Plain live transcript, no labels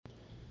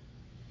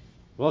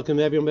Welcome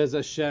everyone, Bez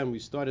Hashem. We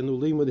start a new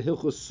limud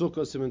Hilchos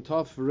Sukkos Siman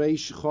Tov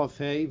Reish Chof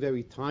Hey,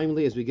 very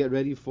timely as we get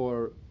ready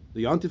for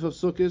the Yontif of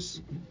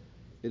Sukkos.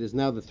 It is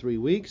now the 3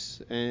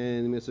 weeks,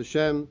 and Bez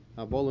Hashem,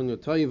 Habol and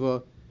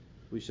Yotoiva,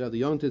 we shall have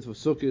the Yontif of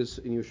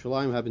Sukkos in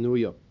Yerushalayim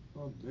Habenuya.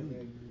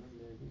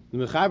 The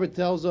Mechaber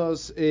tells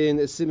us in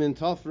Siman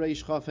Tov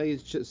Reish Chof Hey,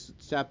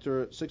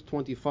 chapter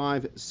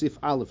 625, Sif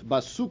Aleph,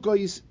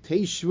 Basukos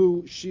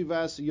Teishvu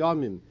Shivas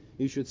Yamim.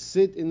 You should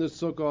sit in the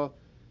Sukkah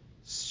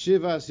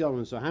Shivas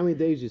Yomim. So how many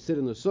days you sit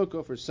in the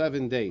sukkah? For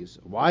 7 days.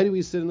 Why do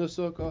we sit in the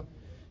sukkah?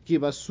 Ki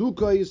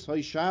basukos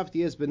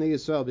hayshavti es bnei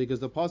Yisrael, because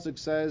the pasuk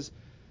says,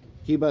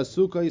 Ki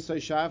basukos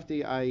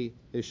hayshavti I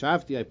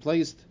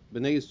placed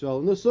bnei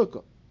Yisrael in the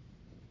sukkah.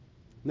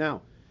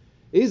 Now,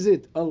 is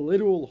it a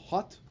literal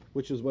hut,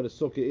 which is what a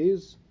sukkah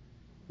is?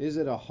 Is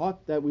it a hut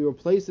that we were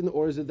placed in,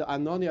 or is it the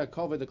Anani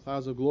HaKavod, the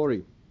clouds of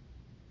glory?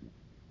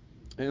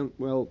 And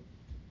well,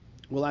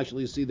 we'll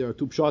actually see there are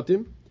two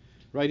pshatim.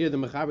 Right here, the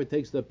Mechaber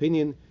takes the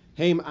opinion,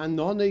 Heim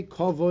Anone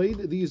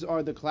Kovoid, these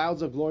are the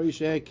clouds of glory,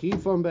 Sheh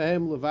Kifon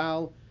Behem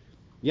Leval,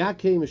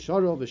 Yakim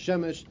Sharov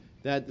Shemesh,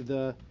 that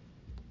the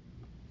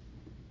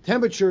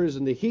temperatures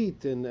and the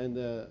heat and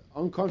the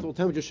uncomfortable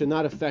temperature should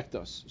not affect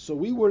us. So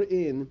we were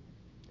in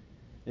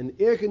an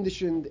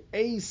air-conditioned,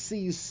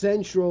 AC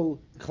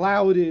central,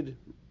 clouded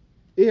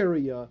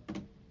area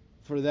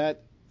for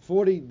that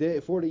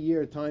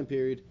 40-year time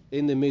period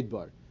in the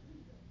Midbar.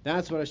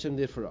 That's what Hashem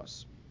did for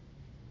us.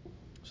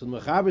 So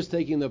the Mechaber is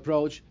taking the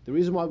approach, the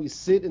reason why we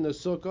sit in the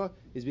sukkah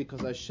is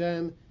because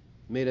Hashem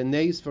made a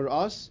nace for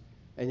us,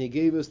 and He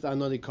gave us the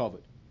Anani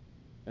Kavod.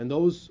 And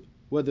those,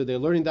 whether they're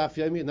learning Daf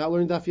Yomi or not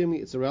learning Daf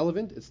Yomi, it's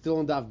irrelevant. It's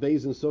still in Daf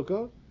Beis in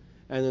sukkah,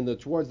 and then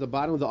towards the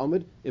bottom of the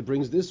Amud, it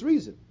brings this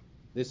reason.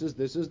 This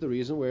is the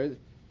reason where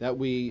that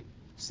we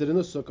sit in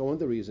the sukkah. One of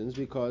the reasons,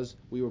 because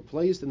we were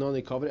placed in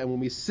Anani Kavod, and when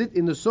we sit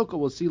in the sukkah,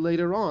 we'll see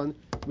later on,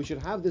 we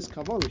should have this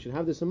kavod, we should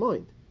have this in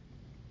mind.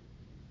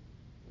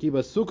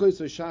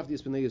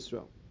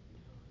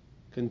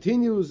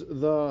 Continues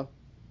the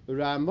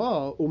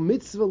Ramah,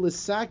 umitzvah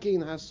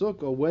l'sakein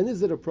hasukkah. When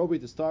is it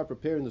appropriate to start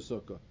preparing the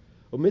sukkah?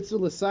 Umitzvah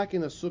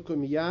l'sakein hasukkah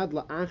miyad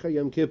la'achar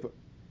Yom Kippur.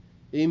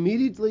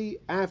 Immediately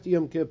after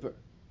Yom Kippur.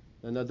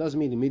 And that doesn't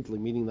mean immediately,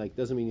 meaning like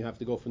doesn't mean you have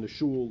to go from the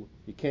shul,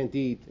 you can't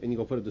eat, and you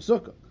go put it in the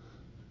sukkah.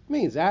 It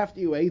means after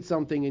you ate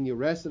something and you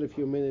rested a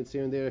few minutes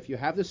here and there, if you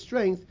have the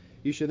strength,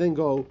 you should then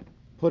go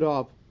put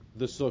up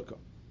the sukkah.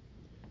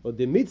 But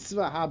the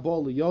mitzvah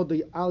habol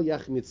yodei al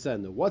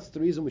yachmitzena. What's the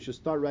reason we should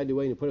start right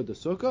away and put up the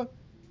sukkah?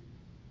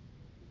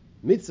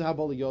 Mitzvah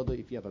habol yodei.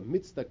 If you have a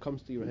mitzvah that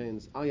comes to your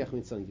hands, al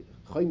yachmitzena.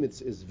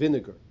 Chaymitz is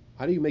vinegar.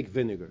 How do you make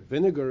vinegar?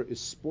 Vinegar is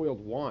spoiled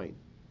wine,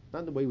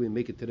 not the way we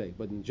make it today,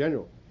 but in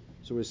general.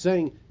 So we're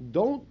saying,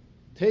 don't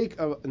take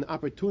an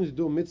opportunity to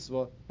do a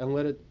mitzvah and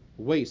let it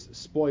waste,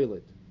 spoil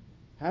it.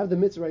 Have the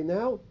mitzvah right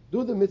now.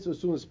 Do the mitzvah as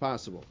soon as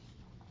possible.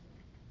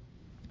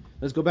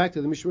 Let's go back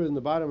to the Mishra in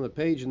the bottom of the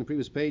page, in the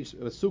previous page.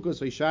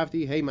 Sukkos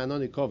V'Shavti Hey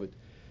Manoni Kovid.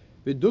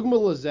 V'Dugma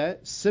Lazeh,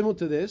 similar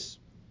to this.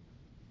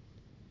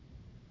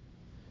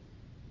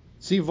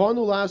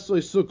 Tzivanu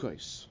Lasoi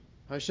Sukkos.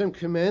 Hashem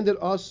commanded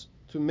us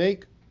to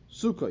make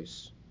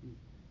Sukkos.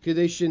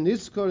 Kedei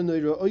Shenitzkar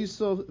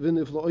Neira'oisav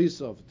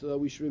V'Nifla'oisav. So that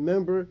we should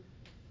remember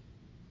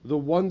the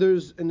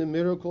wonders and the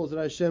miracles that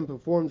Hashem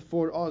performed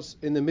for us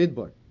in the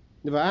Midbar.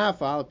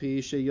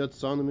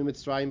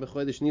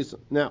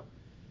 Now,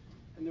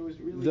 and there was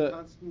really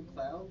constant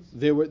clouds?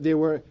 There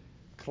were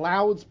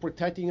clouds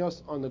protecting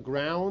us on the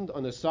ground,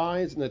 on the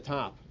sides, and the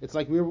top. It's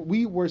like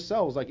we were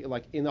ourselves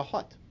like in a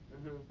hut.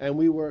 Mm-hmm. And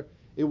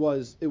it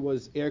was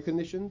air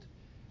conditioned.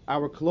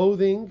 Our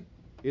clothing,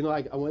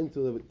 like I went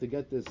to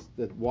get the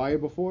wire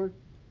before.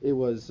 It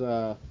was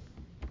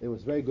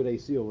very good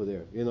AC over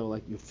there.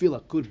 Like you feel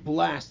a good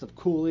blast of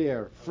cool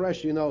air,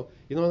 fresh. Like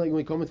when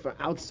you come in from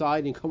outside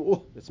and you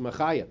come, it's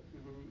Machaya.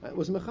 Mm-hmm. It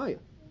was Machaya.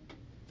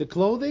 The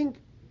clothing,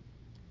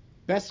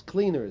 best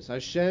cleaners.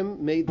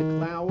 Hashem made the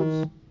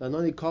clouds,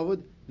 Anani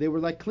Kavod, they were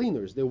like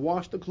cleaners. They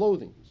washed the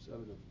clothing.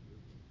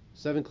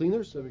 7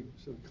 cleaners? 7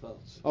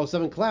 clouds. Oh,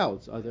 7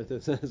 clouds.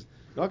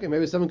 Okay,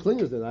 maybe 7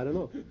 cleaners then. I don't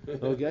know.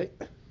 Okay.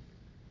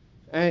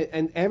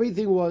 And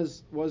everything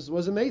was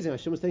amazing.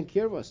 Hashem was taking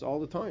care of us all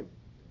the time.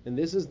 And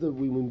this is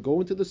when we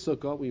go into the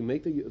sukkah, we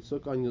make the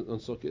sukkah on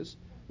sukkahs,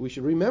 we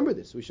should remember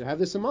this. We should have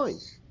this in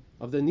mind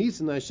of the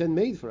nisan that Hashem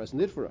made for us and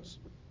did for us.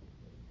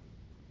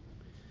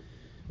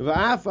 So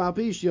now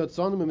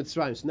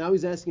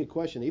he's asking a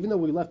question. Even though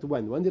we left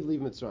when? When did we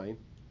leave Mitzrayim?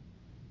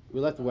 We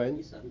left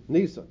when?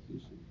 Nisan.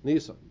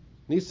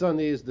 Nisan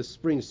is the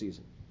spring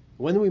season.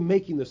 When are we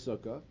making the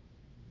sukkah?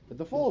 At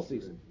the fall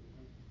season.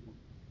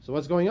 So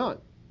what's going on?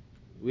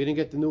 We didn't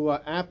get the new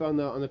app on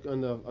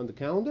the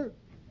calendar,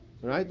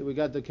 right? We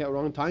got the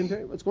wrong time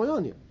period. What's going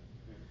on here?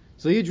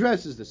 So he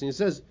addresses this and he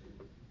says,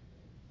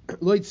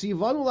 Lo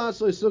tzivanu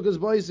lasoi sukkos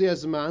boisi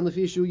as man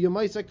lefishu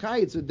yemaisa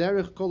kayitz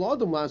v'derech kol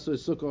adam lasoi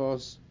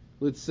sukkos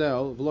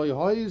litzel v'lo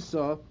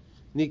yehoyisa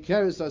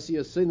nikeres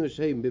asiyasenu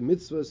sheim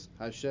b'mitzvahs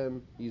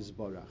Hashem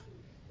yizbarach.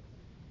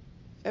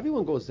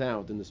 Everyone goes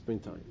out in the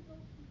springtime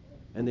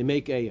and they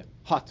make a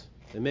hut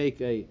They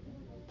make a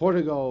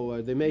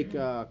portico. They make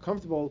a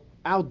comfortable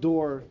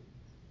outdoor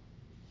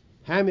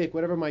hammock,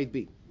 whatever it might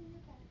be.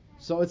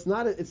 So it's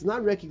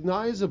not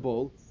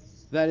recognizable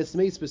that it's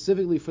made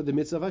specifically for the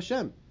mitzvah of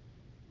Hashem.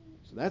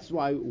 So that's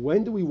why,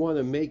 when do we want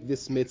to make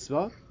this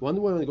mitzvah? When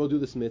do we want to go do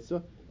this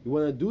mitzvah? We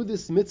want to do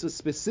this mitzvah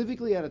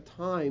specifically at a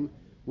time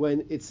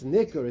when it's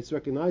nicker, it's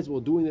recognizable,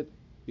 doing it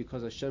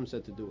because Hashem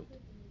said to do it.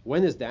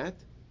 When is that?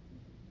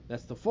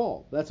 That's the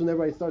fall. That's when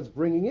everybody starts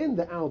bringing in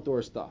the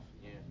outdoor stuff.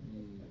 Yeah.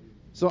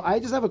 So I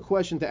just have a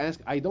question to ask.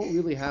 I don't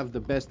really have the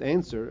best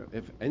answer,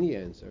 if any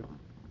answer.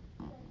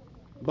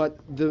 But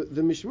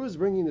the Mishmur is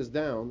bringing this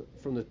down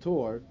from the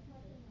Torah,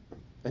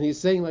 and he's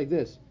saying like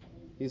this.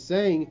 He's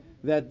saying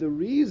that the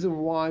reason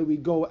why we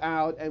go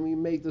out and we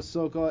make the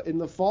sukkah in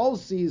the fall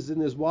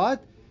season is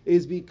what?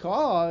 Is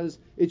because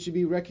it should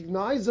be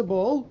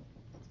recognizable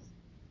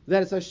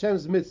that it's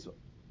Hashem's mitzvah.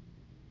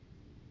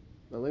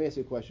 Now let me ask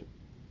you a question.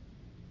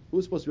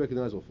 Who's supposed to be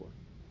recognizable for?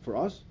 For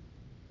us?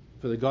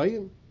 For the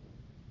Goyim?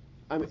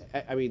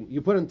 I mean,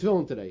 you put on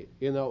tefillin today,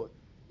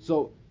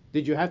 so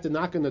did you have to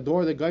knock on the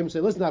door of the Goyim and say,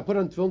 listen, I put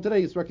on tefillin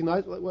today, it's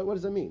recognized? What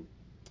does that mean?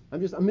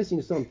 I'm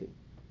missing something.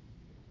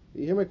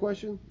 You hear my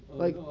question?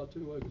 No, I'll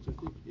tell you why. Because I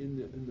think in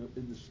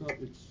the summer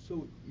it's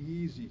so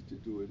easy to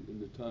do it. In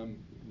the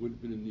time it would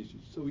have been an issue.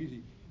 It's so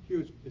easy.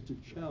 Here it's a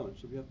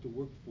challenge, so we have to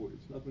work for it.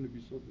 It's not going to be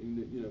something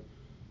that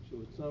So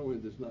it's not only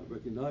that's not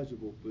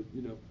recognizable, but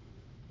we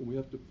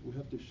have to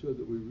show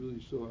that we really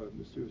saw our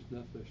mysterious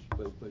nefesh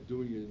by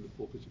doing it in the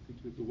fall. Because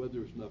the weather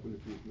is not going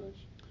to be as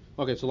nice.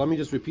 Okay, so let me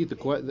just repeat the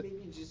question.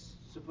 Maybe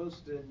just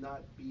supposed to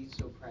not be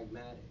so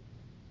pragmatic.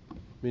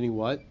 Meaning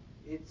what?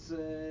 It's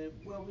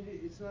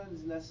it's not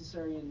as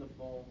necessary in the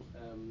fall.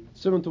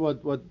 Similar to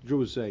what Drew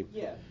was saying.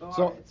 Yeah, the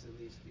So- Haaretz at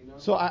least,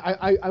 So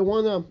I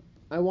want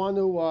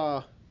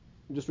to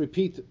just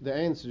repeat the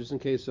answer, just in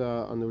case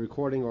on the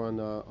recording or on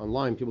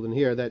online people didn't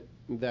hear that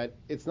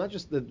it's not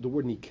just the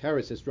word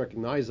nikeres is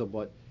recognizable,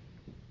 but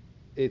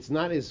it's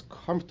not as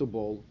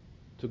comfortable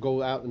to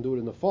go out and do it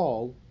in the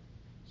fall.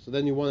 So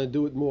then you want to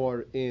do it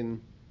more it's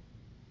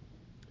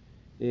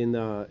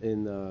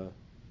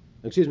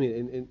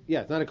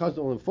not a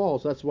comfortable in the fall.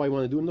 So that's why you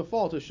want to do it in the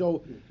fall, to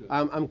show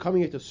I'm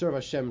coming here to serve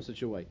Hashem in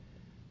such a way.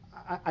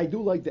 I do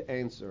like the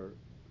answer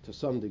to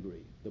some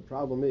degree. The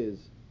problem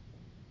is,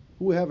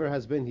 whoever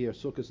has been here,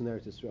 Sukkot in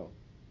Eretz Yisrael,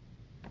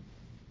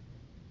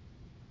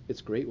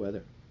 it's great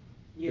weather.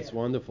 Yeah. It's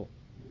wonderful.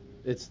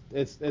 It's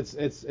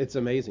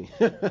amazing.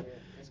 Yeah,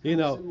 it's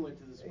similar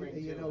to the spring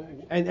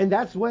too. and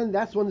that's when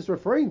it's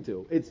referring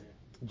to. It's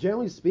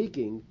generally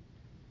speaking,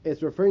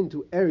 it's referring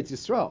to Eretz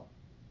Yisrael.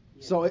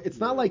 Yeah. So it's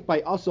not like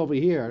by us over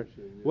here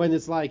when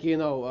it's like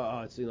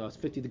it's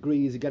 50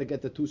 degrees. You got to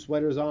get the two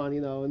sweaters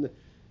on,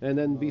 and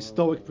then be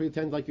stoic,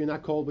 pretend like you're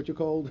not cold, but you're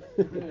cold.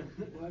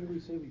 Why do we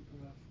say we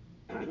put off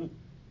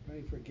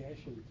praying for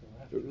Geshem until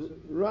after?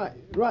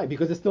 Right,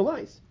 because it's still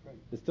nice. Right.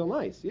 It's still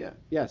nice. Yeah.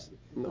 Yes. It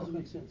No. doesn't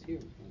make sense here.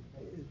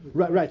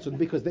 Right. So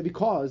because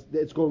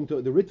it's going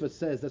to, the Ritva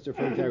says that's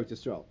referring to Eretz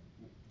Yisrael.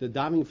 The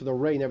davening for the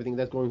rain, everything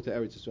that's going to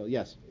Eretz Yisrael.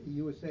 Yes.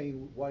 You were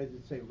saying, why does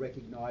it say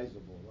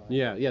recognizable?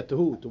 Right? Yeah. To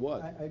who? To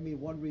what? I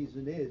mean, one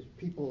reason is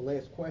people will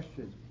ask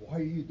questions. Why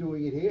are you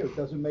doing it here? It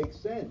doesn't make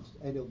sense,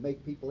 and it'll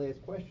make people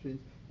ask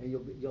questions, and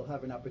you'll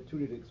have an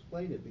opportunity to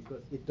explain it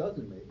because it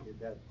doesn't make it.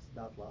 That's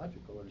not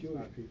logical. And Jewish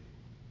it's not, people.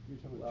 You're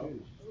talking about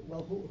Jews.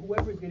 Well,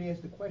 whoever's going to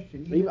ask the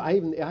question. I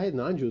had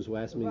non-Jews who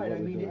asked me. Right, what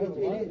I we're mean,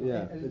 doing.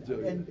 Yeah.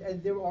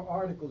 and there are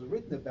articles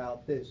written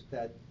about this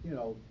that,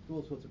 all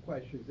sorts of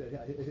questions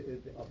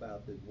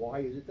about this. Why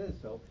is it this?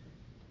 So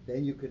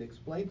then you could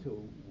explain to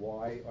them,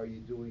 why are you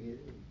doing it?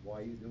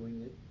 Why are you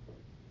doing it?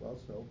 Well,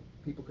 so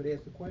people could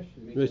ask the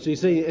question. So you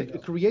say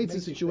it creates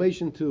a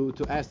situation to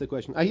ask the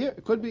question. I hear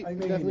it could be,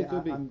 definitely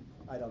could be.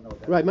 I don't know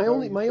that. Right, my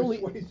only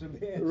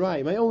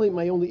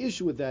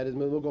issue with that is,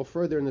 we'll go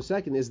further in a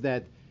second, is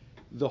that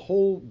the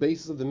whole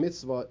basis of the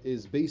mitzvah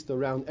is based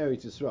around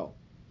Eretz Yisrael,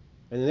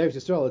 and in Eretz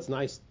Yisrael it's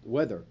nice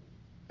weather,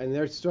 and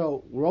in Eretz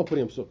Yisrael we're all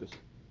putting up sukkahs,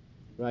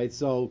 right?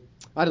 So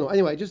I don't know.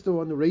 Anyway, I just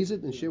want to raise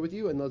it and share with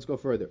you, and let's go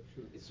further.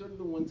 It's sort of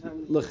the one time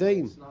in the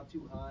year it's not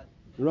too hot,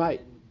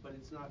 right? But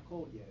it's not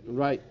cold yet.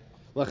 Right.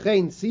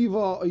 L'chein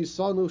tziva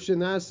oisanu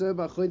shenase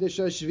b'chodesh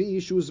hashvi'i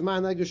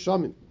shuzman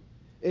hageshomim.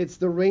 It's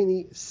the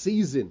rainy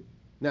season.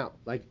 Now,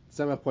 like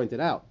Samach pointed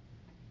out,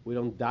 we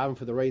don't daven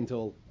for the rain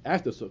until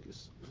after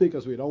Sukkot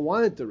because we don't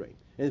want it to rain.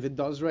 And if it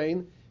does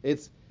rain,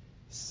 it's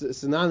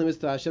synonymous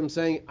to Hashem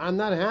saying, I'm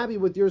not happy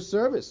with your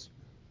service.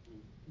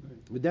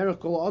 Most people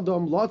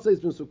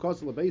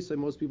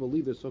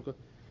leave their sukkah,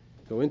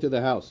 go into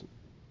the house.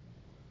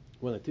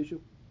 Want a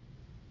tissue?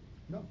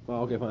 No.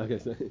 Oh, okay, fine. Okay.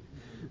 So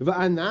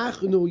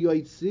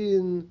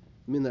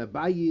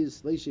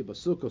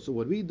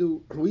what we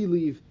do, we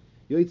leave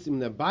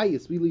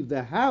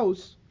the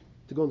house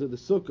to go into the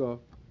sukkah.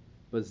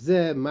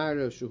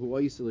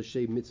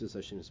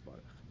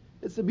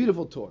 It's a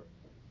beautiful Torah.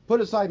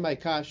 Put aside my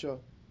kasha.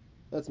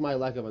 That's my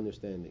lack of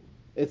understanding.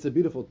 It's a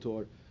beautiful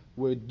Torah.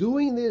 We're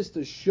doing this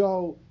to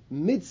show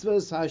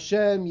mitzvahs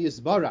Hashem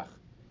Yisbarach.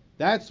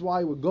 That's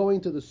why we're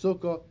going to the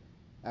sukkah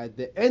at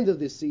the end of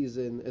this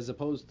season as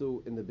opposed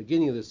to in the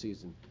beginning of the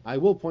season. I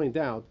will point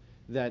out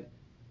that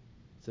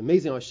it's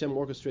amazing how Hashem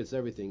orchestrates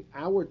everything.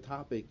 Our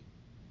topic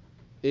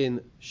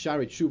in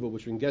Shari Tshuva,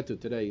 which we can get to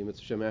today in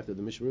Mitzvah Hashem after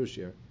the Mishra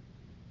Shir,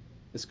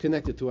 is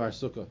connected to our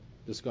Sukkah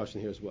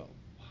discussion here as well.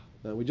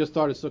 Now, we just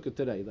started Sukkah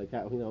today, like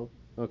how,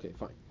 okay,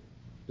 fine.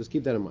 Just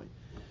keep that in mind.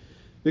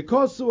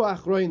 Because su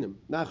achroinim,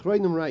 now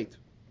achroinim right.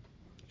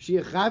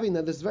 Shiachavim,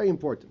 now this is very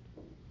important.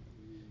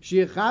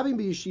 Shiachavim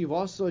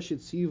b'yeshivasa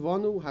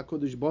shetzivanu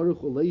HaKadosh Baruch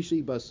Hu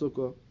leishi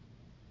b'Sukkah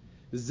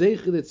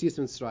zeichel etzias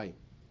Mitzrayim.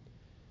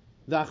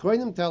 The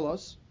achroinim tell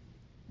us,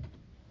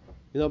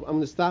 I'm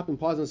going to stop and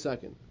pause in a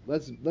second.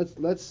 Let's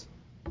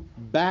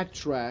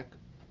backtrack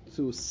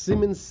to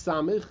Siman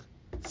Samich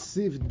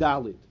Siv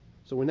Dalit.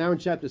 So we're now in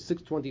chapter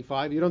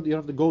 625. You don't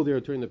have to go there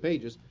or turn the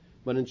pages,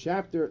 but in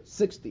chapter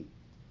 60,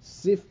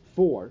 Sif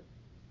 4,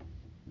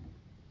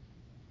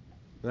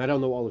 and I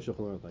don't know all the Shulchan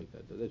Aruch like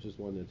that. That's just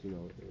one that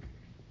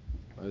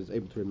I was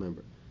able to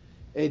remember.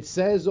 It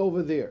says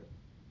over there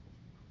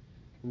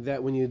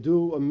that when you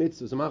do a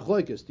mitzvah, so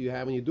machloikis,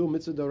 when you do a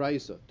mitzvah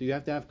d'oraisa, do you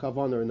have to have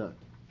kavanah or not?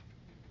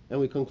 And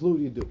we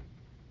conclude you do.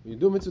 When you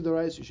do mitzvah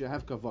d'oraisa, you should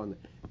have kavanah.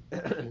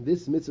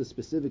 This mitzvah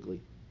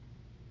specifically,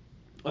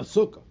 a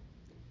sukkah,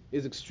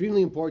 is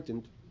extremely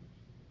important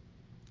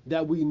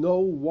that we know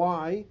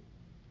why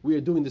we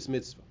are doing this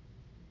mitzvah.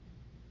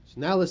 So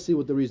now let's see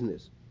what the reason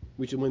is.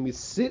 When we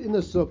sit in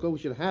the sukkah, we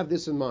should have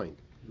this in mind.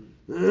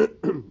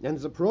 And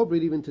it's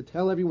appropriate even to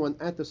tell everyone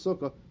at the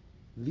sukkah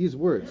these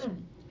words.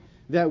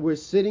 That we're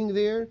sitting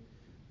there,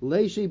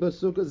 Leishi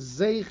Basukkah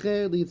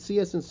Zeiche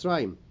Litzias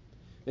Mitzrayim,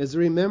 as a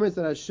remembrance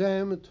that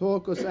Hashem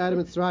took us out of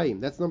Mitzrayim.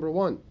 That's number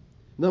one.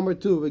 Number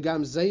two,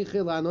 V'gam Zeiche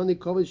La'anoni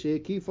Koved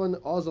She'ekifon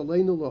Oz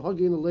Aleinu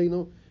L'Hagin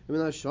Aleinu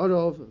Min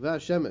HaSharov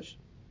V'Hashemesh.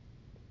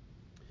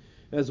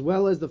 As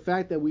well as the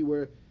fact that we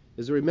were,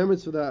 as a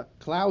remembrance for the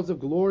clouds of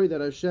glory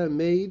that Hashem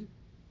made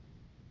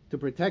to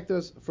protect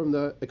us from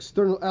the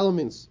external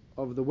elements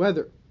of the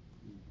weather.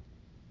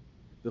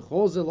 Now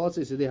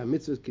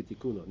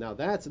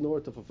that's in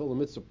order to fulfill the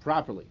mitzvah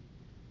properly.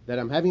 That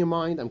I'm having in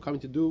mind, I'm coming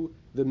to do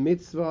the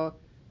mitzvah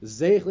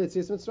Zeich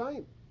L'Yetzias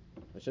Mitzrayim.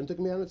 Hashem took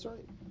me out of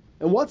Mitzrayim.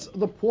 And what's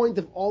the point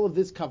of all of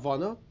this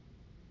kavanah?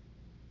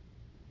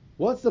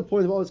 What's the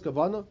point of all this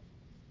kavanah?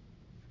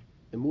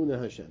 Emunah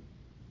Hashem.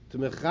 To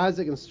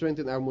mechazik and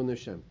strengthen our emunah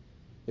Hashem.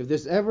 If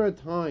there's ever a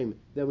time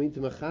that we need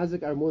to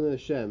mechazik our emunah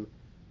Hashem,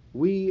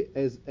 we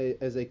as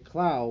a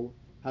klal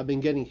have been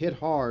getting hit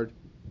hard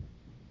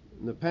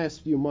in the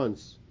past few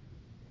months,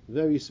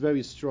 very,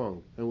 very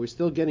strong, and we're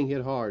still getting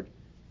hit hard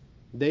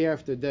day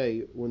after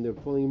day when they're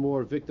pulling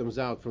more victims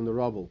out from the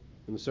rubble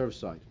on the surf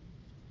side.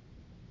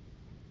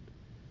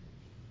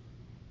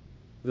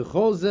 Now,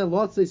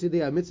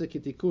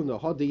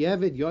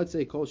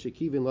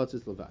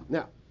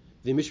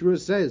 the Mishra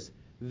says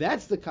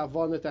that's the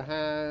kavanah to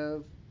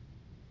have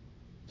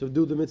to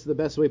do the mitzvah the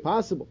best way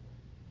possible.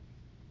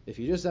 If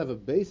you just have a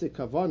basic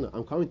kavanah,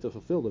 I'm coming to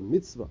fulfill the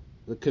mitzvah,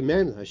 the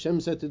command Hashem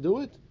said to do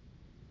it,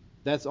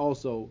 that's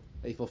also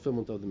a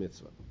fulfillment of the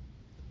mitzvah.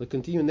 We'll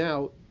continue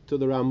now to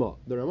the Ramah.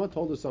 The Ramah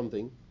told us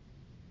something,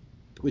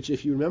 which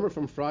if you remember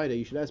from Friday,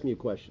 you should ask me a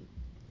question.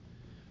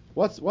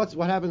 What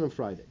happened on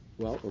Friday?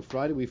 Well, on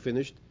Friday we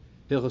finished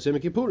Hilchos Yom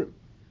Kippurim.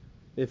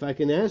 If I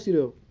can ask you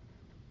to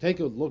take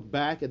a look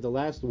back at the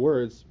last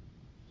words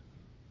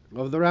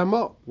of the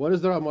Ramah. What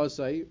does the Ramah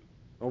say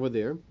over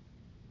there?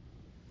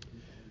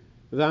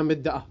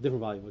 Different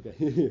volume,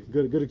 okay.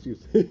 good excuse.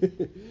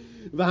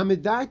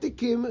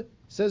 V'hamidatikim,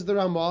 says the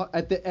Ramah,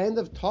 at the end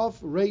of Tov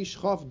Reish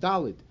Chof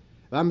Dalit.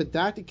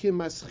 V'hamidatikim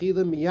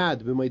maschila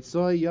miyad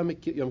b'meitzoi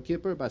Yom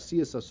Kippur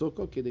b'asiyas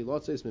hasukkah k'dei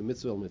lotzeis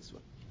mitzvah mitzvah.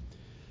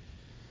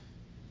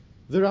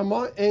 The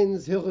Ramah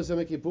ends Hilchos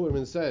Yom Kippurim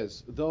and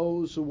says,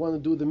 those who want to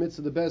do the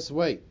mitzvah the best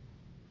way,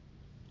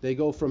 they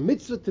go from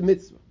mitzvah to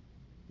mitzvah.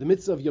 The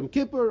mitzvah of Yom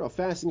Kippur, of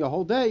fasting a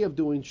whole day, of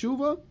doing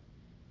tshuva,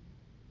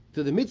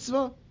 to the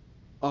mitzvah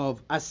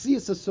of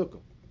asiyas hasukkah,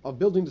 of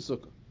building the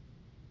sukkah.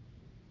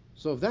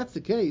 So if that's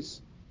the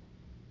case,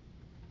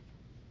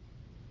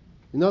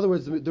 in other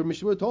words, the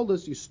Mishmur told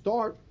us you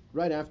start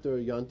right after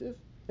Yontif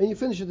and you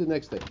finish it the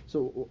next day.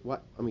 So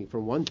what? I mean,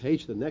 from one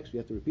page to the next, we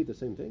have to repeat the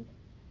same thing.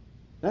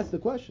 That's the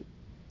question.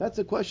 That's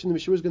the question the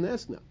Mishmur is going to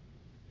ask now,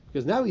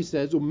 because now he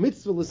says,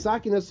 "Mitzvah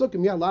l'sakin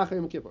hasukim ya lachar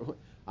Yom Kippur."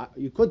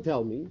 You could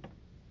tell me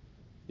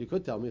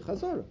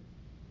Chazara.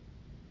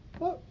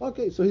 Well,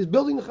 okay, so he's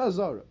building the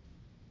Chazara.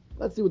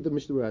 Let's see what the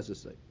Mishnah has to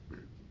say.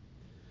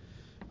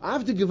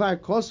 Even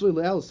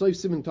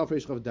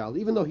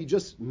though he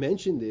just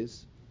mentioned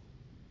this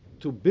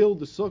to build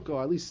the sukkah,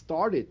 or at least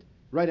start it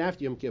right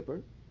after Yom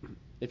Kippur,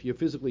 if you're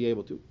physically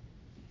able to.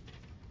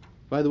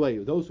 By the way,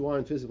 those who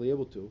aren't physically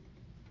able to,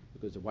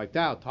 because they're wiped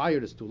out,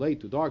 tired, it's too late,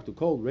 too dark, too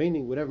cold,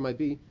 raining, whatever it might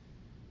be,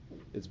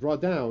 it's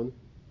brought down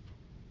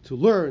to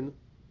learn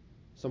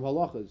some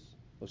halachas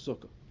of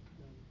sukkah.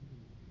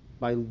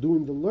 By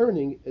doing the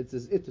learning, it's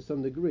as if to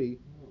some degree,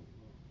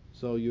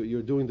 so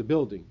you're doing the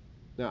building.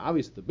 Now,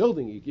 obviously, the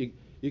building,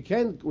 you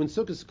can't, when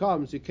Sukkot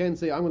comes, you can't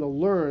say, I'm going to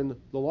learn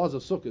the laws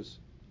of Sukkot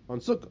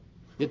on Sukkah.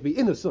 You have to be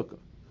in the sukkah,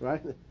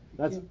 right?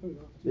 That's Can't put it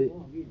off too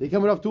long either. they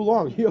coming up too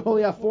long. You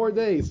only have 4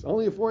 days.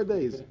 Only 4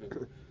 days.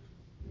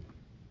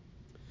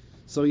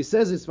 So he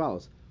says as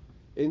follows.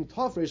 In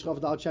Tafresh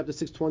Chavdal chapter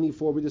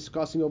 624, we're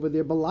discussing over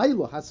there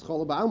Balayla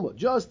Haschala Ba'alma.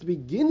 Just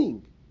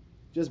beginning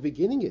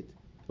it.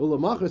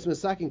 Ulamachris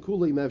Mesakin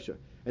Kulei Mevsher.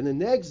 And the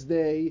next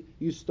day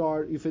you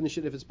finish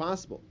it if it's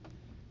possible.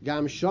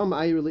 Gam Sham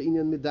Ayr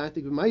Le'inyan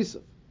Midatik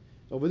B'Maisav.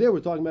 Over there we're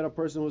talking about a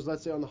person who's,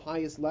 let's say, on the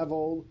highest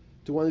level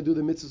to want to do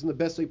the mitzvahs in the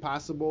best way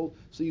possible.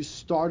 So you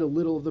start a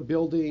little of the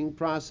building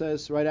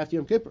process right after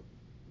Yom Kippur.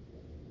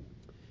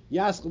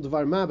 Yaschal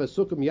Dvar Ma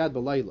B'Sukkah Miyad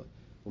Balayla.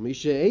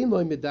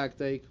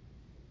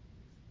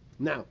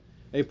 Now,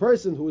 a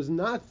person who is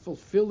not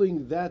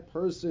fulfilling that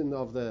person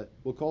of the,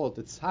 we'll call it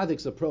the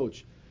tzaddik's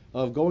approach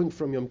of going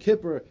from Yom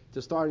Kippur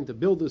to starting to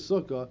build the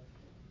sukkah,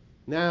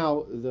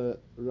 now the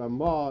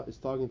Ramah is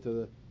talking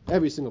to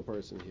every single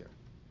person here.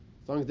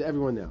 He's talking to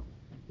everyone now.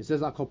 He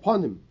says,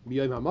 Akoponim,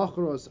 b'yoyim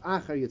ha'machros,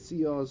 achar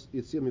yitzios,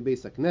 yitzio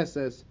mibeis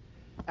ha'kneses,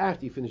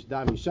 after you finish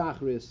davening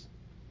shachris,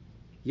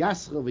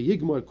 yaschel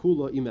v'yigmor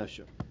kula im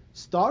efshar.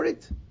 Start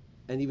it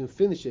and even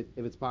finish it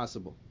if it's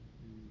possible.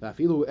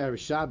 V'afilu erev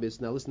Shabbos.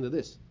 Now listen to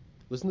this.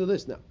 Listen to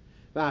this now.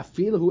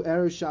 V'afilu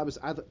erev Shabbos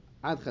ad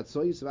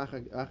chatzoyis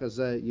v'achar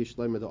zeh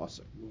yishleim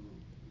ed'aser.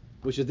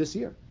 Which is this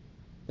year.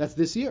 That's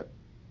this year.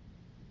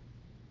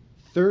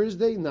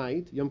 Thursday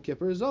night, Yom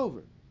Kippur is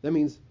over. That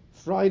means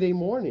Friday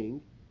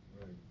morning,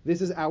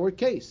 this is our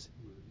case.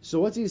 So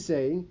what's he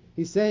saying?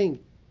 He's saying,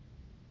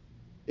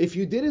 if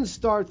you didn't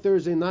start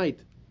Thursday night,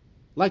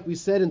 like we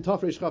said in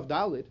Tafresh Chaf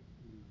Dalit,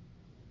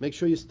 make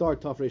sure you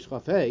start Tafresh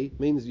Chaf Hey,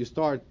 means you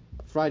start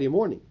Friday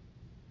morning.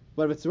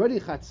 But if it's already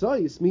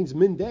Chatzos, means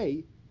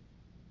midday,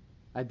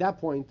 at that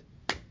point,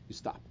 you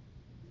stop.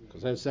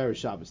 Because it's Erev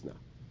Shabbos now.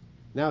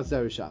 Now it's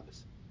Erev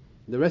Shabbos.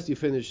 The rest you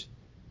finish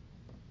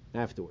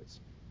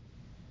afterwards.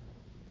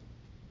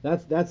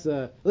 That's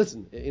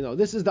listen,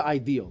 this is the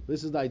ideal.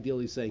 This is the ideal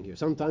he's saying here.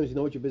 Sometimes you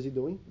know what you're busy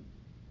doing?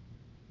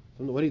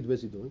 What are you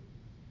busy doing?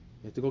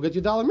 You have to go get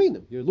your dollar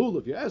minim, your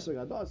lulav, your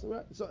esrog, adas,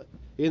 right? So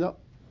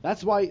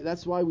that's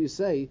why we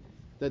say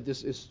that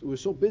we're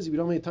so busy we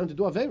don't have any time to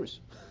do averos.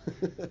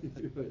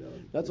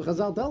 That's what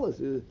Chazal tell us.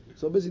 You're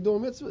so busy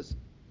doing mitzvahs,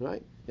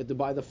 right? You have to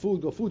buy the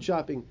food, go food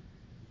shopping.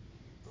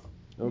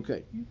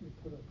 Okay. You can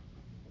put up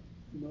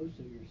most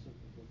of your stuff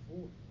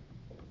before.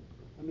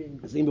 I mean,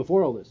 It's even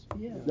before all this.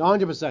 Yeah. No,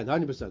 100%.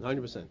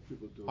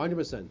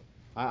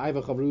 I have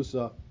a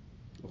chavrusa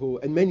who,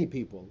 and many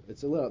people,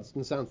 it's going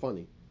to sound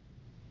funny.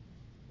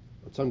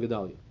 Some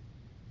Gedalia,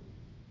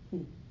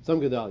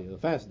 the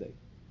fast day.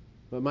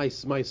 But my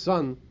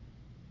son,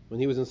 when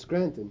he was in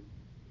Scranton,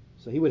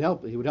 so he would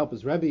help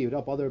his Rebbe, he would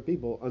help other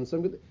people on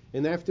some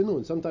in the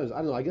afternoon. Sometimes, I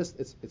don't know, I guess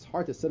it's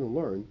hard to sit and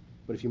learn,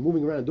 but if you're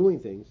moving around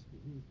doing things,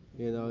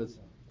 it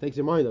takes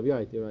your mind off. You're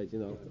right. You have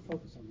to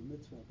focus on the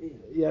mitzvah.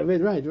 Yeah,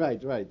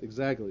 right,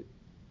 exactly.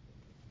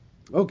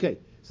 Okay,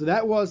 so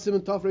that was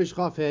Siman Tov Reish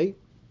Chaf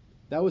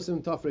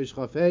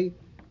Hei.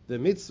 The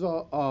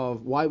mitzvah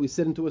of why we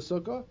sit into a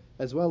sukkah,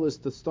 as well as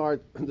to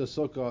start the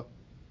sukkah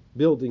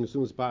building as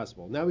soon as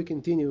possible. Now we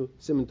continue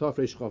Siman Tov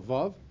Reish Chaf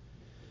Vav,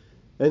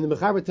 and the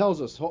Mechaber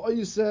tells us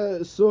Ha'oise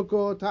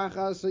sukkah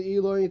tachas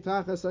ha'iloi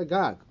tachas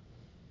ha'gag.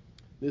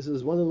 This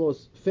is one of the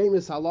most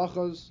famous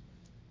halachas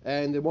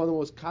and one of the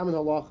most common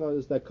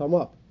halachas that come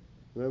up.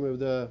 Remember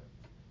the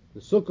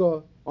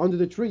sukkah under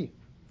the tree,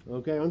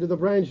 okay, under the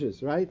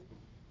branches, right?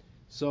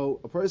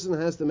 So a person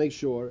has to make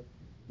sure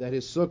that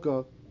his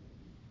sukkah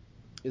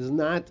is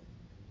not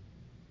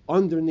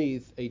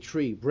underneath a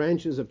tree,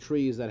 branches of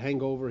trees that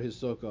hang over his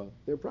sukkah.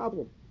 They're a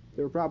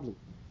problem.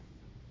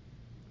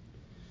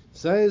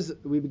 Says,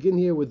 we begin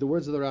here with the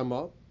words of the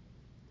Ramah.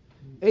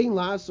 Ein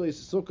la'asoi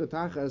sukkah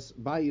tachas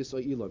bayis o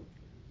ilon.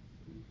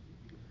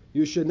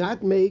 You should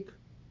not make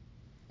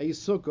a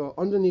sukkah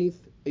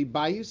underneath a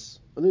bayis,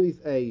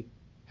 underneath a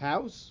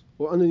house,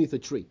 or underneath a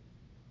tree.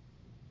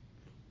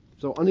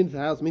 So underneath a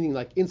house, meaning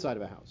like inside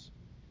of a house.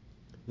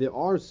 There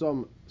are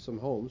some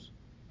homes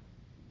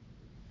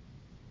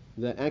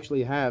that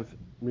actually have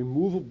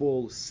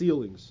removable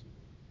ceilings.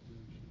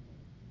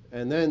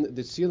 And then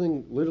the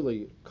ceiling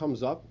literally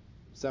comes up,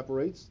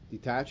 separates,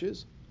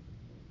 detaches,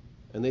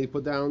 and they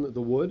put down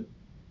the wood,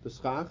 the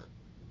schach,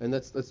 and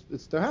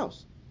it's their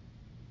house.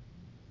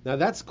 Now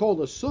that's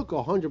called a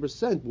sukkah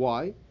 100%.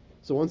 Why?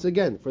 So once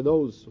again, for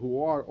those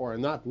who are or are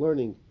not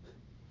learning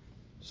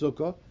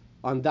sukkah,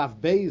 on Daf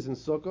Beis in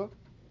sukkah,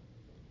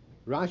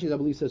 Rashi, I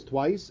believe, says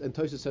twice, and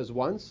Tosha says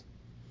once,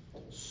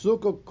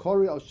 sukkah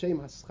kori al shem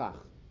haschach.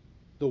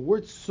 The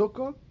word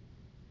sukkah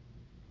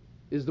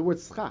is the word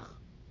schach.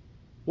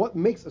 What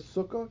makes a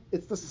sukkah?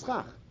 It's the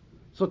schach.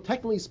 So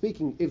technically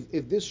speaking,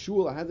 if this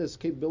shul had this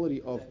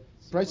capability of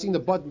pressing the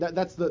button,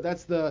 that's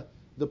the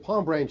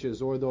palm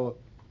branches or the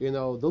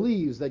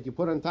leaves that you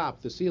put on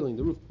top, the ceiling,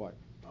 the roof part,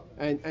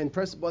 and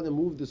press the button and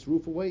move this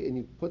roof away, and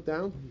you put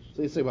down.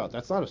 So you say, well,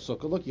 that's not a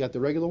sukkah. Look, you got the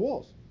regular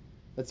walls.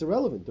 That's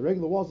irrelevant. The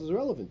regular walls is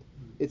irrelevant.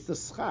 It's the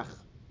schach.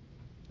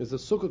 It's the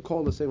sukkah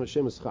called the same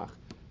Hashem as schach.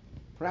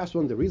 Perhaps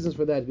one of the reasons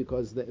for that is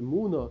because the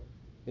emunah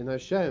in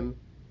Hashem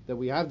that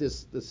we have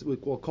this we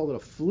call it a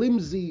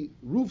flimsy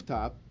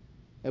rooftop,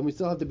 and we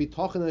still have to be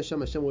talking to Hashem.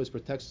 Hashem always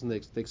protects us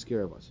and takes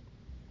care of us.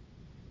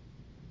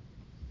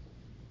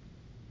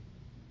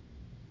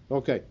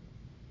 Okay.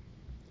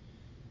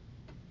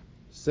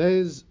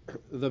 Says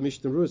the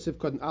Mishnah Berurah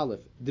Sifkat and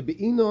Aleph, the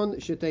Be'inon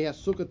Shetei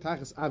HaSukkah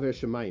Tachas Aver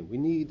Shemayim. We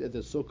need that the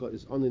sukkah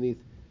is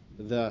underneath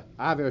the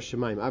Aver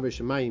Shemayim. Aver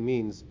Shemayim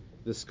means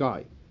the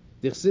sky.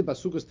 Dichsib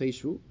Basukkos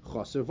Teishvu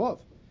Chaser Vav.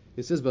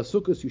 It says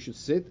Basukkos you should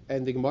sit,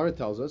 and the Gemara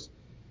tells us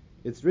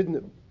it's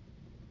written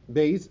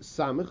Beis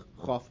Samech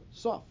Chaf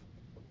Saf.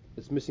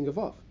 It's missing a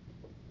Vav.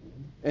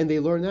 And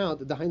they learn out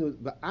the Hainu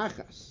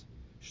Ba'achas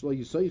Shlo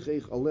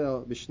Yisoichech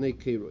Aleh B'Shnei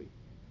Keiroi.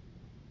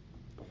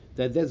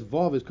 That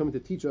Vav is coming to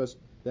teach us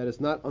that it's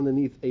not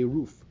underneath a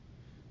roof.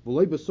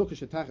 You can't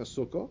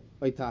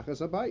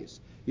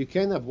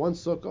have one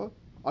sukkah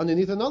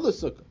underneath another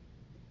sukkah,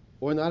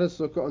 or not a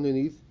sukkah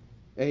underneath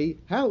a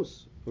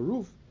house, a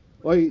roof,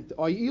 or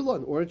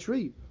ilan, or a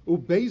tree.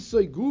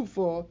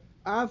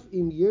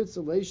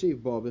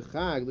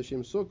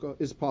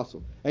 Is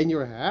possible. And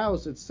your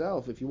house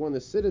itself, if you want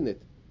to sit in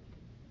it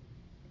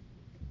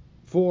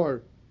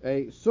for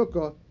a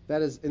sukkah,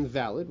 that is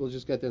invalid. We'll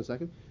just get there in a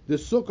second. The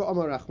sukkah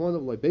amar rachman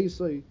of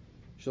loibeisai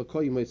shall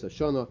call you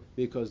shana,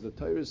 because the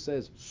Torah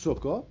says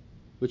sukkah,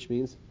 which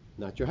means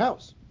not your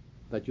house,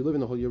 that you live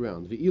in the whole year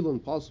round. V'ilon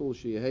pasul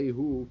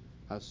sheyehu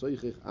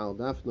hasoichich al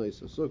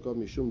dafnois sukkah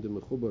mishum de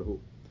mechubarhu.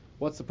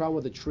 What's the problem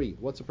with the tree?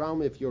 What's the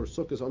problem if your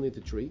sukkah is underneath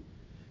the tree?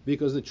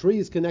 Because the tree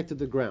is connected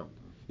to the ground.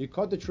 You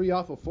cut the tree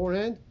off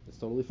beforehand, it's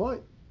totally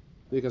fine,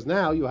 because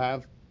now you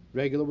have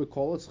regular, we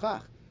call it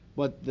schach,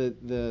 but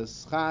the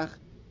schach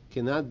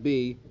cannot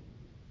be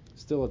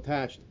still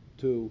attached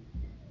to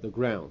the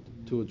ground,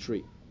 to a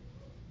tree.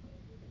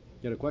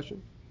 You had a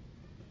question?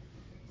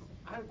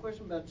 I had a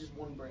question about just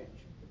one branch.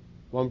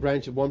 One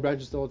branch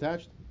is still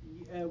attached?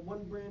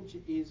 One branch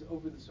is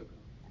over the sukkah,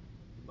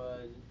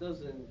 but it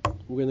doesn't.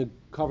 We're going to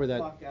cover that.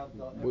 Block out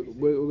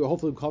we'll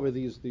hopefully cover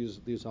these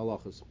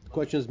halachas. The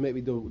question is,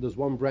 maybe does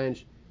one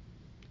branch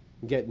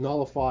get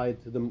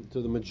nullified to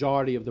the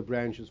majority of the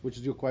branches, which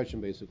is your question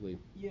basically,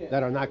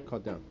 that are not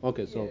cut down.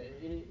 Okay, so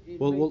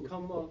we'll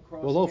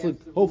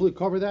hopefully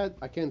cover that.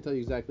 I can't tell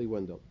you exactly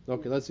when though.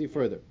 Okay, let's see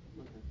further.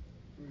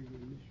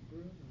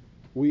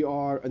 We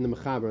are in the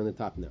Mechaber on the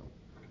top now.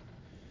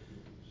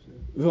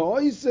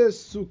 One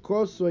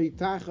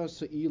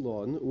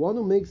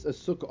who makes a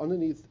sukkah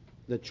underneath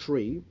the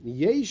tree,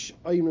 is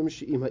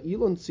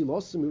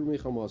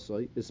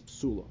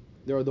psula.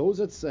 There are those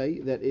that say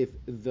that if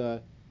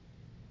the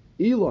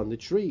Elon, the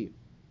tree,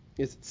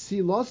 is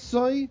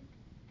tzilasai,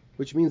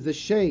 which means the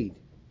shade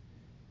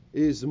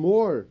is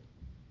more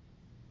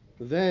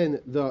than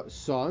the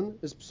sun,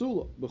 is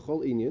psula.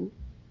 B'chol inyan,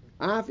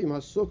 af im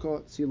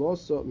hasukah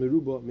tzilasa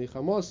meruba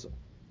mechamasa.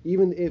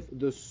 Even if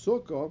the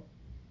sukkah,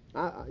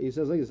 he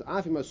says like this,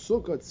 af im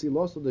hasukah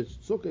tzilasa, the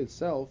sukkah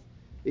itself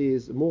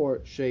is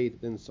more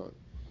shade than sun.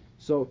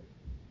 So,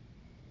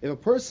 if a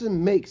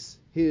person makes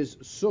his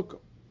sukkah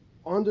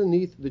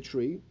underneath the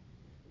tree,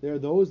 there are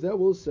those that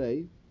will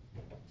say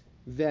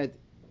that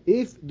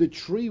if the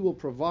tree will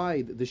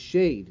provide the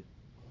shade,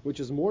 which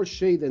is more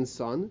shade than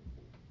sun,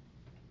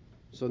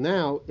 so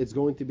now it's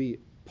going to be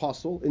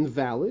pasul,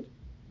 invalid,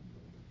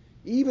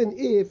 even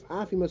if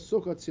afim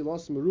sukkah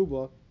tzilas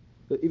meruba,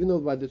 even though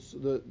by the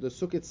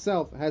sukkah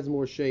itself has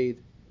more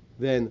shade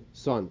than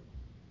sun.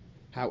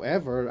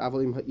 However,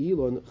 avalim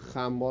ha'ilon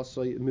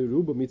chamasai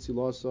meruba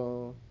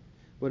mitzilasa,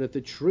 but if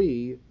the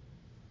tree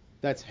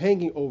that's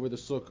hanging over the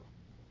sukkah,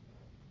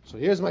 so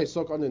here's my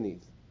sukkah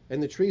underneath,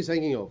 and the tree is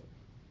hanging over,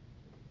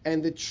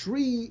 and the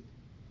tree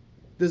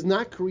does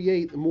not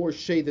create more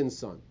shade than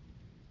sun,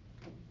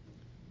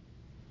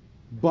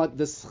 but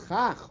the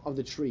schach of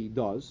the tree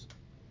does,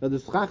 the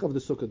schach of the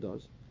sukkah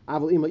does.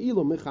 Aval ima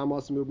ilo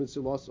mechamas merub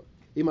mitzilasa,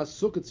 ima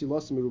sukkah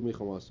tzilasa merub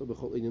mechamasa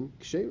b'chol inyan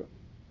kshera.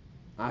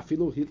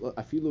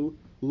 Afilu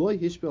loy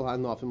hishpel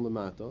hanafim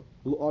lemata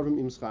l'arvim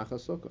im schach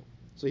sukkah.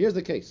 So here's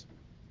the case.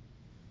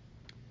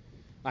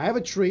 I have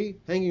a tree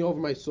hanging over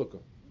my sukkah.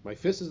 My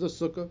fist is the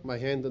sukkah, my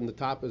hand on the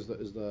top is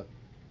the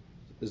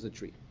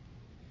tree.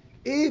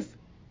 If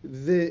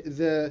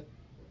the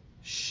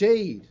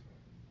shade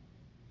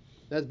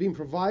that's being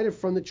provided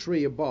from the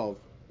tree above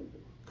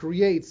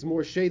creates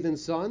more shade than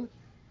sun,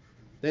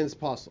 then it's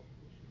possible.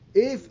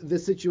 If the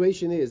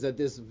situation is that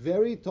this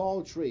very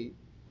tall tree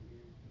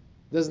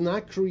does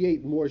not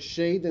create more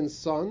shade than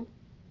sun,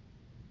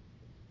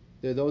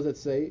 there are those that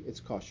say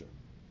it's kosher,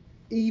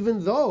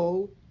 even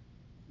though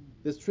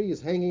this tree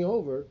is hanging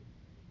over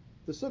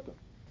the sukkah.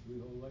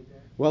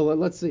 Well,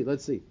 let's see.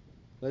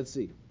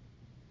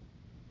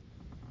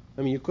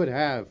 I mean, you could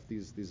have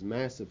these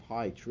massive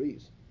high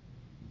trees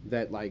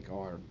that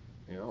are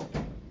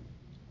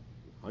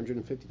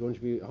 150,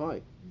 200 feet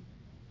high.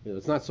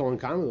 It's not so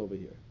uncommon over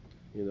here,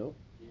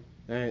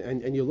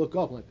 And you look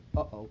up like,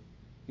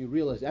 you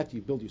realize after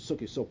you build your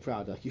sukkah, you're so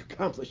proud that you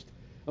accomplished.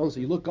 So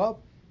you look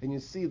up and you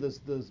see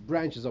those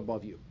branches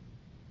above you,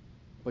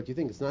 but you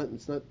think it's not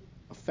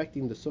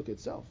affecting the sukkah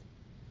itself.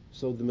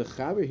 So the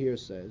Mechaber here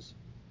says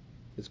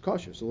It's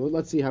kosher. So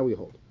let's see how we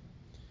hold.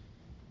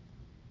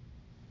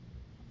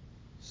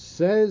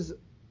 Says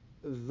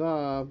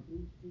the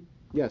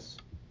yes.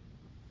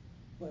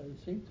 But at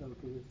the same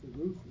token, if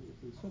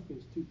the sukkah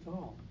is too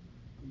tall,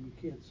 and you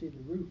can't see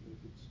the roof, if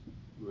it's,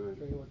 Right.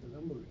 tell you what the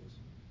number is.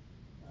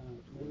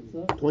 What is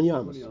that? 20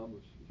 amos. 20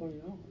 amos.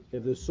 20 amos.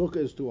 If the sukkah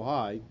is too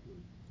high,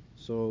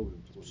 so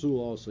psul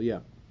also,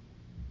 yeah.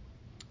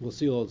 We'll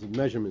see all the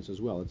measurements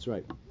as well. That's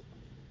right.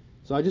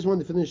 So I just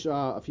wanted to finish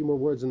a few more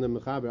words in the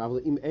mechaber.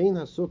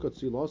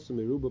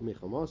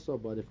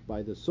 But if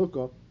by the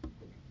sukkah,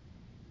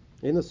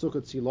 in the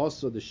sukkah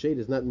tzilasa, the shade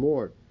is not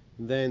more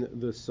than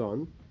the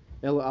sun,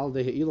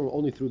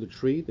 only through the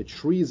tree. The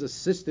tree's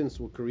assistance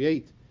will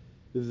create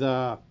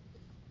the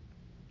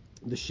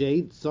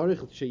shade. So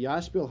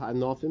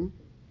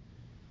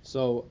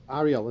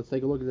Ariel, let's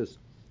take a look at this.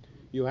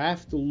 You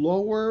have to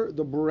lower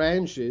the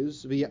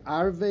branches via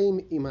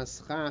arveim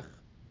imaschach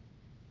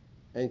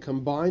and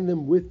combine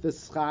them with the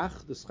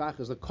schach. The schach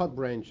is the cut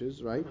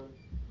branches, right?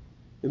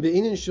 And the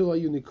inin shula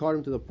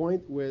unikarim, to the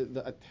point where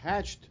the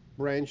attached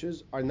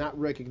branches are not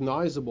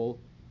recognizable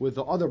with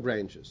the other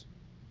branches.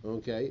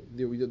 Okay,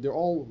 they're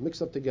all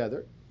mixed up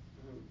together.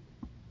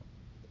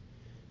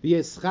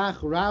 Via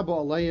schach rabba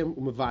alayim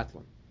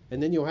umevatlan,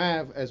 and then you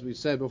have, as we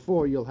said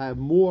before, you'll have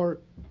more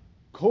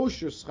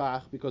kosher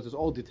schach because it's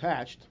all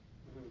detached.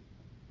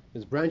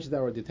 There's branches that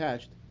are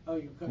detached. Oh,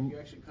 you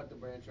actually cut the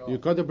branch off. You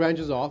cut the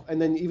branches off,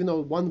 and then even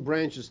though one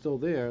branch is still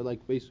there,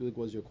 like basically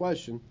was your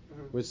question,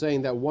 we're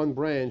saying that one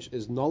branch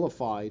is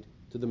nullified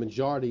to the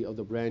majority of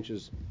the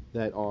branches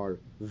that are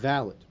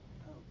valid.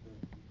 Oh,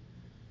 okay.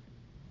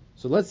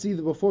 So let's see,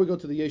 before we go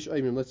to the Yesh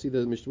Aimim, let's see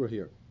the Mishnah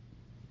here.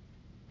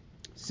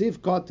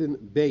 Siv Cotton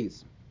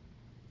Beis.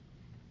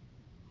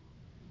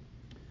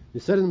 We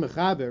said in the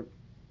Mechaber,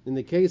 in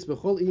the case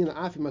Bechol Iyan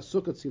Afim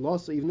HaSukkah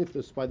Tzilasa, even if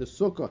by the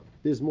Sukkah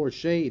there's more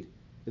shade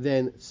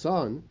than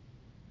sun,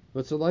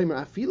 but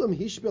Afilam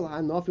Hishbel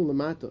HaNafim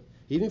Lamata,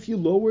 even if you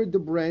lowered the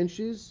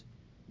branches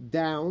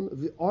down,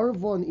 the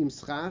Arvon Im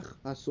Schach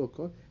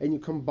HaSukkah, and you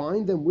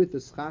combine them with the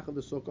Schach of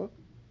the Sukkah,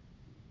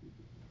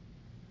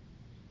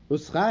 the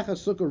Schach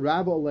HaSukkah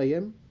Rabba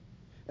Aleim,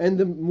 and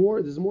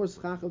there's more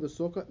Schach of the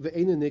Sukkah, the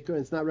Eina Nikar, and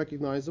it's not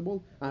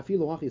recognizable,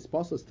 Afilu Hachi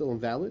Spasa is still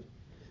invalid.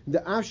 The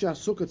Asha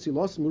Sukkah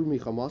Tzilas Murmi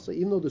Chamasa,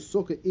 even though the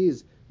Sukkah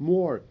is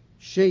more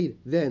shade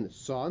than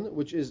sun,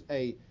 which is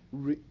a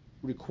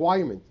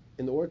requirement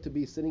in order to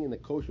be sitting in the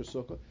kosher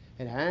Sukkah,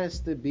 it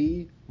has to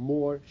be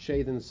more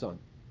shade than sun.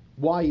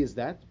 Why is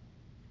that?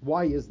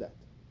 Why is that?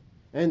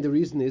 And the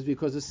reason is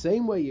because the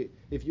same way,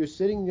 if you're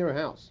sitting in your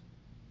house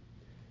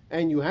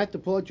and you had to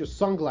pull out your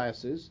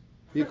sunglasses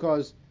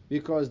because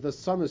the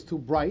sun is too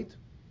bright,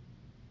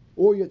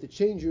 or you have to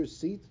change your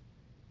seat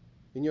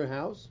in your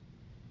house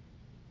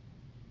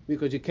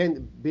because you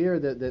can't bear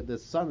the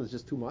sun is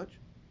just too much,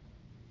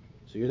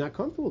 so you're not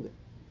comfortable there.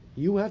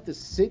 You have to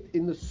sit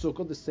in the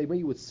sukkah the same way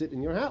you would sit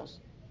in your house.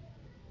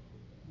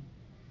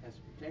 Has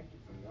to protect you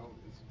from the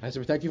elements. Has to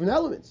protect you from the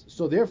elements.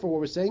 So therefore, what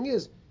we're saying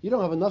is, you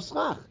don't have enough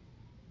schach.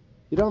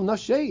 You don't have enough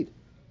shade.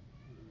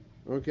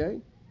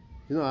 Okay?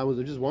 You know, I was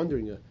just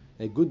wondering,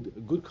 a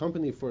good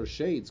company for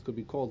shades could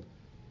be called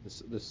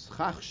the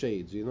schach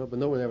shades, you know, but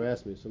no one ever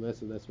asked me, so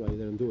that's why they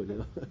don't do it, you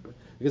know.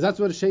 Because that's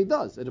what a shade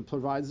does. It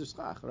provides the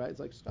schach, right?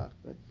 It's like schach,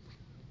 right?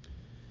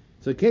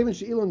 So Kevin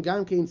Sheilon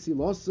Gamkein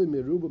Silasa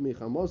Meruba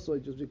Michamosa,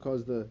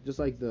 just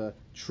like the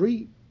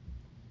tree,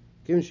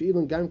 Kevin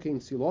Sheilon Gamkein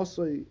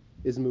Silasa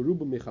is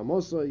Meruba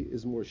Michamosa,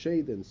 is more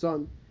shade than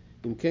sun.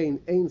 In Kain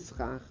Ein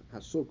Schach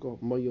Hasukah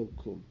Mayil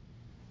Klum.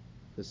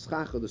 The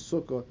schach of the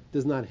sukkah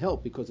does not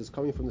help because it's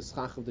coming from the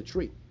schach of the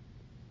tree.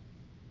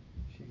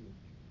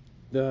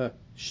 The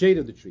shade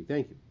of the tree,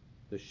 thank you.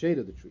 The shade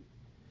of the tree.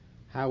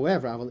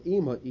 However, Aval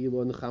Ima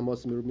Ilo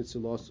Nechamos Merub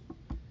Mitzilos,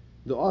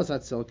 the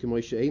Ozat Sel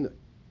Kimoy Sheina,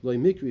 Loi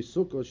Mikri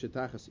Sukkah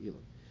Shetachas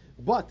Ilon.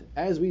 But,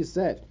 as we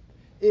said,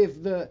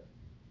 if the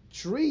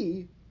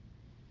tree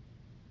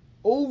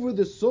over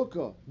the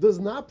sukkah does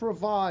not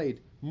provide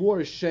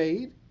more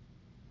shade,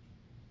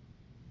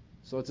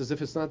 so it's as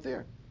if it's not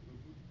there.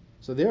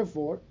 So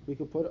therefore, we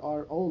could put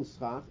our own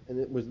schach, and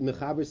it was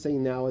Mechaber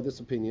saying now in this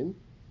opinion,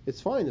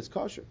 it's fine, it's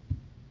kosher.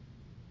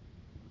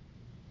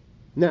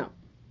 Now,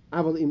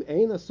 but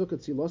it's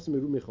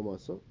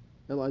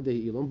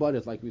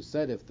like we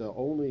said, if the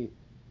only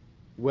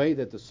way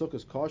that the sukkah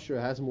is kosher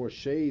has more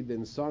shade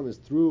than sun is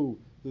through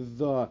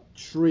the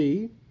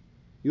tree,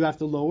 you have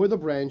to lower the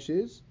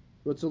branches.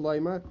 The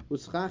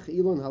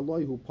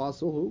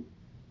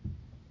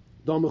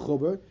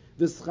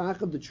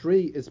schach of the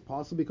tree is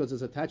possible because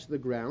it's attached to the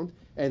ground,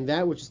 and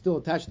that which is still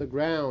attached to the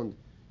ground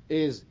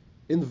is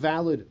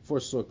invalid for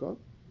sukkah,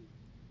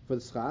 for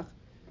the schach.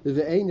 You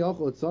can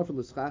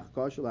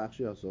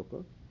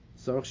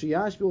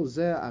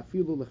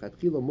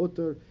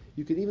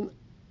even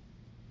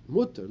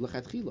mutter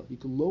lechatchila. You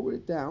can lower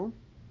it down,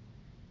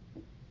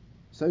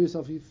 save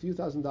yourself a few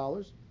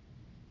 $1,000s.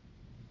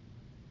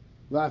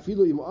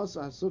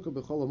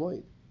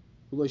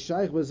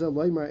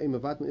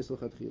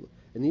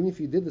 And even if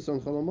you did this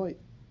on Chol HaMoed,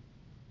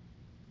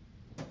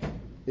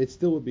 it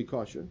still would be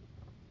kosher.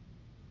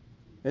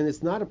 And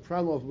it's not a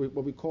problem of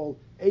what we call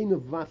ein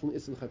vatl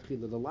isl chatchila.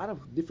 There's a lot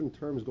of different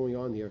terms going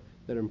on here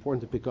that are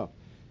important to pick up.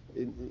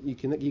 You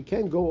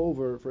can go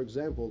over, for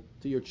example,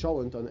 to your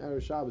cholent on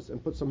Erev Shabbos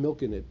and put some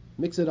milk in it,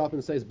 mix it up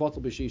and say it's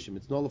batal b'shishim.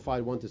 It's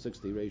nullified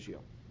 1:60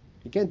 ratio.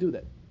 You can't do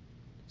that.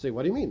 Say,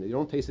 what do you mean? You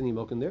don't taste any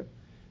milk in there?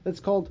 That's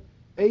called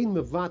ein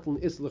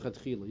mevatl isl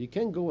chatchila. You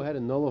can't go ahead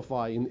and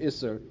nullify an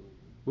isser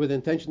with the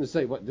intention to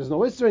say, what? There's no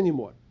isser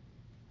anymore.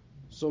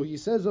 So he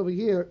says over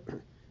here,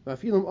 even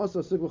if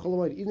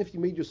you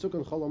made your sukkah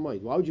on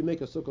cholamayit, why would you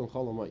make a sukkah on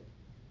cholamayit?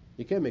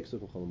 You can't make a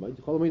sukkah on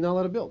cholamayit. Cholamayit not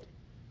allowed to build.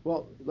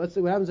 Well, let's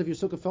say what happens if your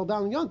sukkah fell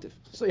down in Yontif.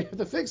 So you have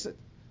to fix it.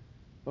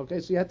 Okay,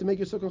 so you have to make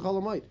your sukkah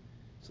on cholamayit.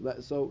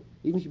 So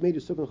even if you made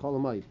your sukkah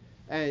on cholamayit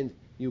and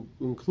you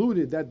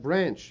included that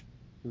branch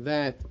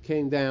that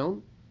came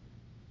down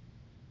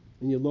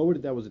and you lowered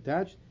it that was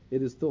attached,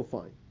 it is still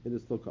fine. It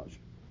is still kosher.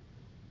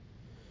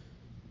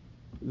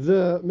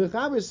 The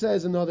Mechaber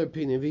says another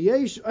opinion.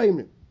 V'yesh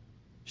oimrim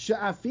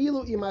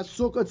she'afilu im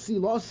hasukkah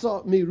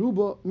tzilasa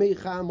meruba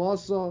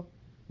mechamasa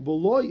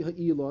b'loy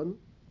ha'ilon,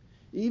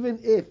 even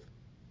if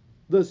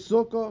the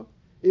sukkah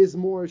is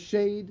more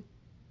shade,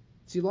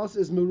 tzilasa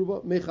is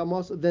meruba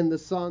mechamasa, than the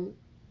sun,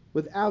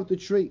 without the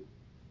tree.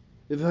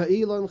 If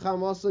ha'ilon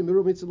chamasa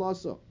meruba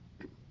tzilasa,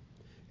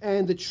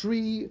 and the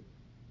tree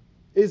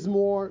is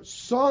more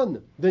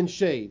sun than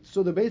shade,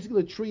 so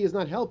basically the tree is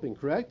not helping,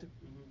 correct?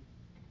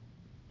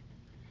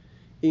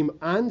 Im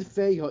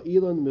anfei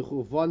ha'ilon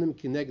mechuvanim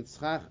kineged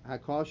schach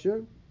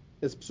hakosher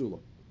is psula.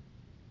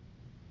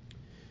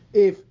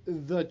 If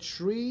the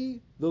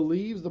tree, the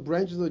leaves, the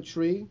branches of the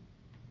tree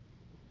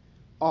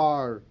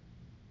are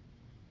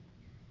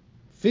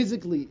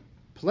physically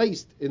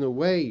placed in a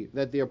way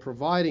that they are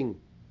providing,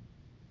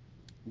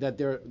 that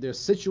they're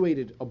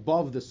situated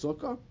above the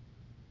sukkah,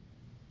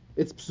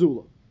 it's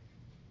psula.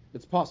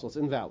 It's possible. It's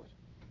invalid.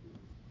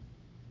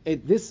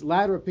 This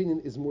latter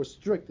opinion is more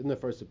strict than the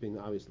first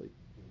opinion, obviously.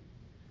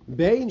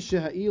 Bein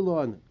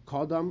sheha'ilon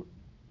kadam,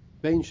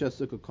 bein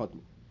sheha'sukkah kadam.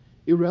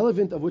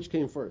 Irrelevant of which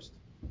came first.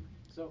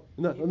 So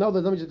let me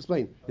just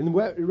explain.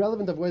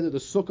 Irrelevant of whether the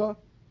sukkah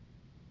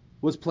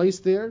was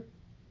placed there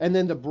and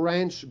then the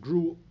branch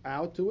grew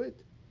out to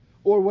it,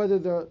 or whether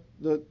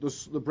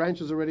the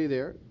branch is already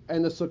there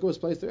and the sukkah was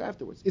placed there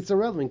afterwards. It's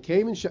irrelevant.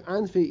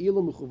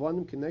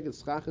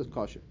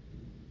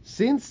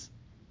 Since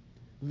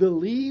the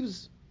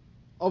leaves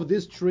of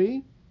this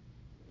tree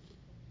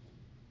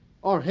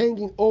are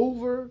hanging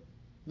over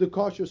the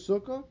kosher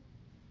sukkah,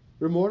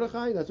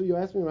 Mordechai, that's what you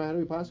asked me, right? How do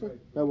we pass it?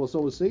 Right. So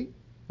we'll see,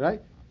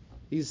 right?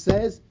 He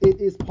says it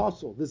is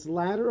possible. This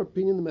latter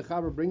opinion the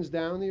Mechaber brings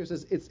down here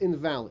says it's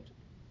invalid,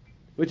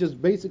 which is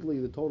basically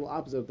the total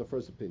opposite of the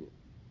first opinion.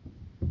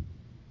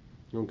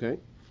 Okay,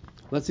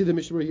 let's see the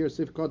Mishnah here,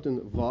 Sif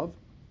Kotan Vav.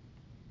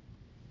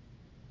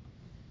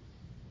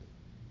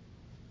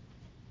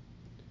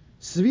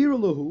 Svira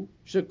lahu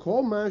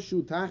shekol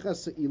mashu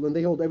tachas se'ilan.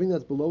 They hold everything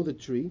that's below the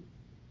tree.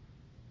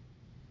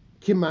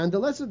 Kimanda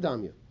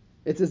lesadamya.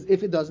 It's as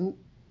if it doesn't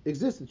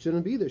exist. It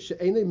shouldn't be there.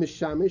 She'enei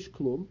mishamish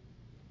klum.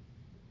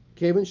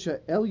 Kevin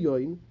she'el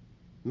yoin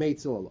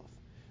meitzel alav.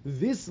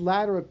 This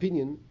latter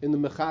opinion in the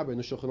Mechaber, in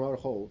the Shulchan Aruch,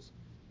 holds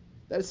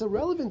that it's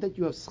irrelevant that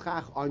you have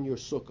schach on your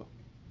sukkah.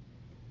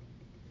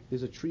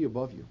 There's a tree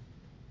above you.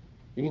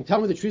 You can tell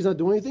me the tree's not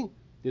doing anything?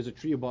 There's a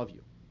tree above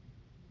you.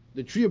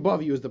 The tree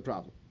above you is the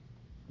problem.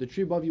 The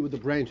tree above you with the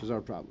branches are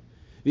a problem.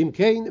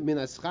 V'imkein min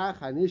aschach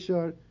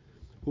hanishar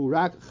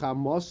hurak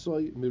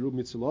chamosoy mirub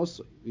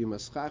mitzilosoi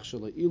v'maschach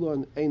shala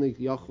ilon einik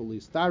yachol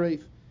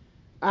listaref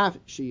af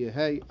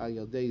sheyehei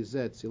ayaldei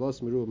zet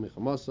tzilos mirub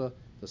mechamasa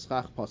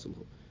taschach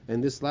pasulhu.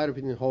 And this latter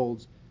opinion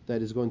holds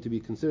that is going to be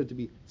considered to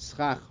be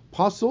schach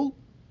pasul,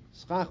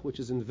 schach which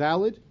is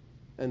invalid,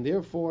 and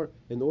therefore,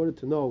 in order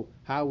to know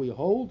how we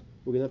hold,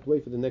 we're going to have to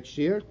wait for the next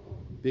year,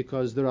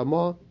 because the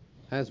Ramah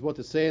has what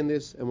to say in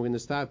this, and we're going to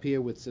stop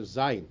here with Sir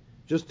Zayin.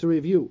 Just to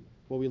review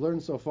what we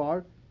learned so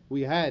far,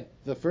 we had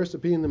the first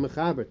opinion, the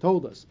Mechaber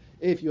told us,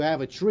 if you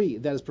have a tree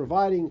that is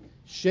providing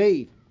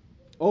shade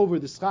over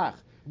the schach,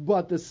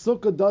 but the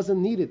sukkah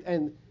doesn't need it,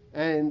 and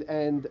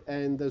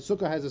the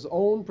sukkah has its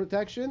own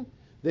protection,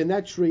 then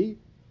that tree,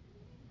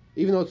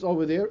 even though it's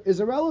over there,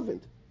 is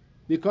irrelevant,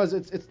 because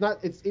it's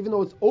even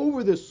though it's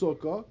over the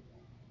sukkah,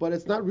 but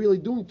it's not really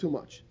doing too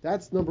much.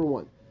 That's number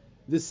one.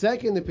 The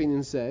second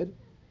opinion said,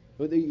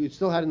 you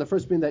still had in the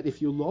first opinion, that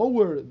if you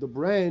lower the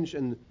branch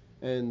and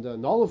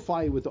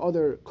nullify it with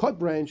other cut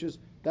branches,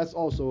 that's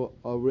also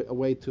a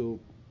way to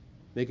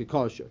make it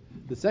kosher.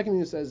 The second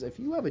thing says, if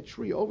you have a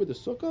tree over the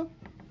sukkah,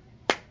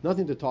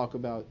 nothing to talk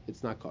about,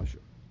 it's not kosher.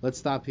 Let's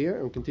stop here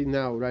and continue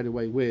now right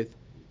away with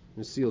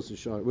Shari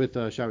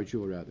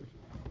Tshuva rather.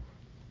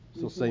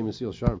 Still same Mesil Sharm.